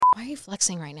Why are you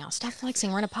flexing right now? Stop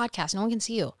flexing. We're in a podcast. No one can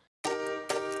see you.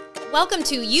 Welcome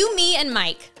to You, Me, and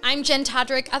Mike. I'm Jen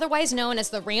Todrick, otherwise known as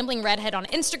the Rambling Redhead on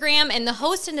Instagram and the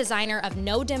host and designer of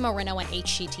No Demo Reno on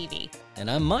HGTV. And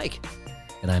I'm Mike.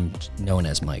 And I'm known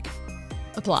as Mike.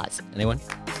 Applause. Anyone?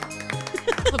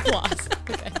 Applause.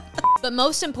 Okay. But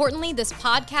most importantly, this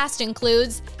podcast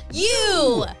includes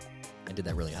you. I did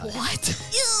that really high.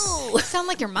 What? You sound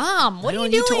like your mom. What are you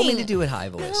doing? You told me to do it high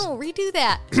voice. No, redo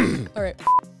that. All right.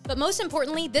 But most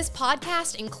importantly, this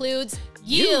podcast includes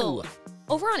you.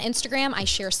 Over on Instagram, I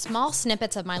share small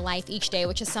snippets of my life each day,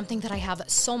 which is something that I have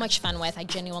so much fun with. I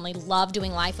genuinely love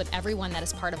doing life with everyone that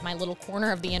is part of my little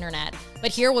corner of the internet.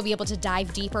 But here we'll be able to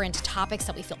dive deeper into topics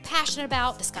that we feel passionate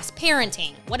about, discuss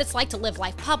parenting, what it's like to live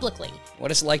life publicly,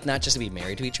 what it's like not just to be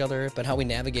married to each other, but how we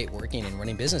navigate working and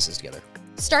running businesses together.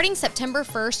 Starting September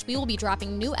 1st, we will be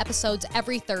dropping new episodes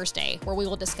every Thursday where we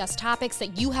will discuss topics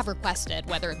that you have requested,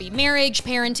 whether it be marriage,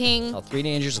 parenting. How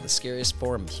teenagers are the scariest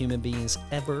form of human beings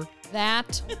ever.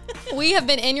 That. We have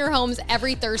been in your homes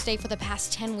every Thursday for the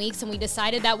past 10 weeks, and we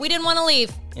decided that we didn't want to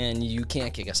leave. And you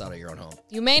can't kick us out of your own home.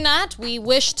 You may not. We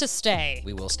wish to stay.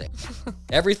 We will stay.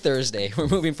 Every Thursday, we're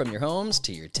moving from your homes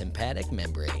to your tympanic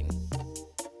membrane.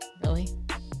 Really?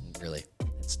 Really.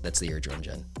 That's the eardrum,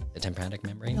 Jen. The tympanic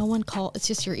membrane. No one call. It's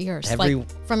just your ears. Every-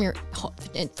 like from your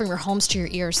homes to your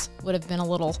ears would have been a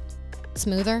little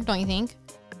smoother, don't you think?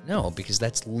 No, because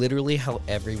that's literally how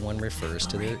everyone refers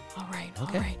to their... All right.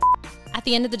 Okay. All right. At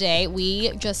the end of the day,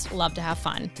 we just love to have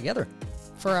fun. Together.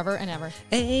 Forever and ever.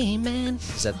 Amen.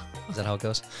 Is that how it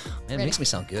goes? Man, it makes me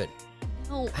sound good.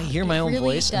 No, I hear my own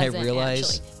voice and I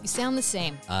realize... Actually. You sound the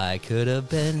same. I could have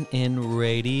been in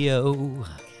radio.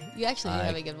 You actually do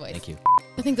have a good voice. Thank you.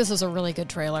 I think this is a really good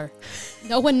trailer.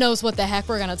 No one knows what the heck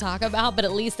we're going to talk about, but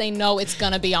at least they know it's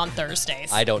going to be on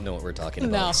Thursdays. I don't know what we're talking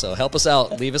about. No. So help us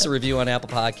out. Leave us a review on Apple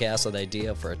Podcasts with an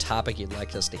idea for a topic you'd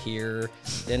like us to hear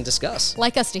and discuss.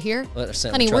 Like us to hear?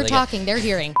 Honey, we're talking. They're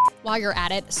hearing. While you're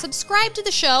at it, subscribe to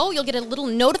the show. You'll get a little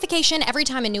notification every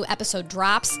time a new episode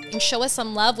drops, and show us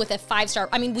some love with a 5-star.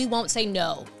 I mean, we won't say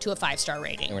no to a 5-star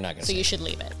rating. And we're not going to So you should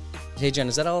leave it. Hey, Jen,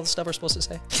 is that all the stuff we're supposed to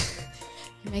say?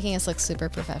 You're making us look super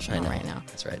professional right now.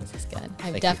 That's right. This is good.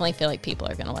 I definitely feel like people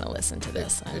are going to want to listen to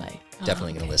this.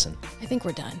 Definitely going to listen. I think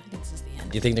we're done. I think this is the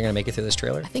end. Do you think they're going to make it through this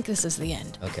trailer? I think this is the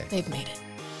end. Okay. They've made it.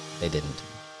 They didn't.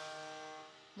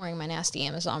 I'm wearing my nasty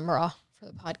Amazon bra for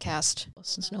the podcast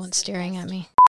since no one's staring at me.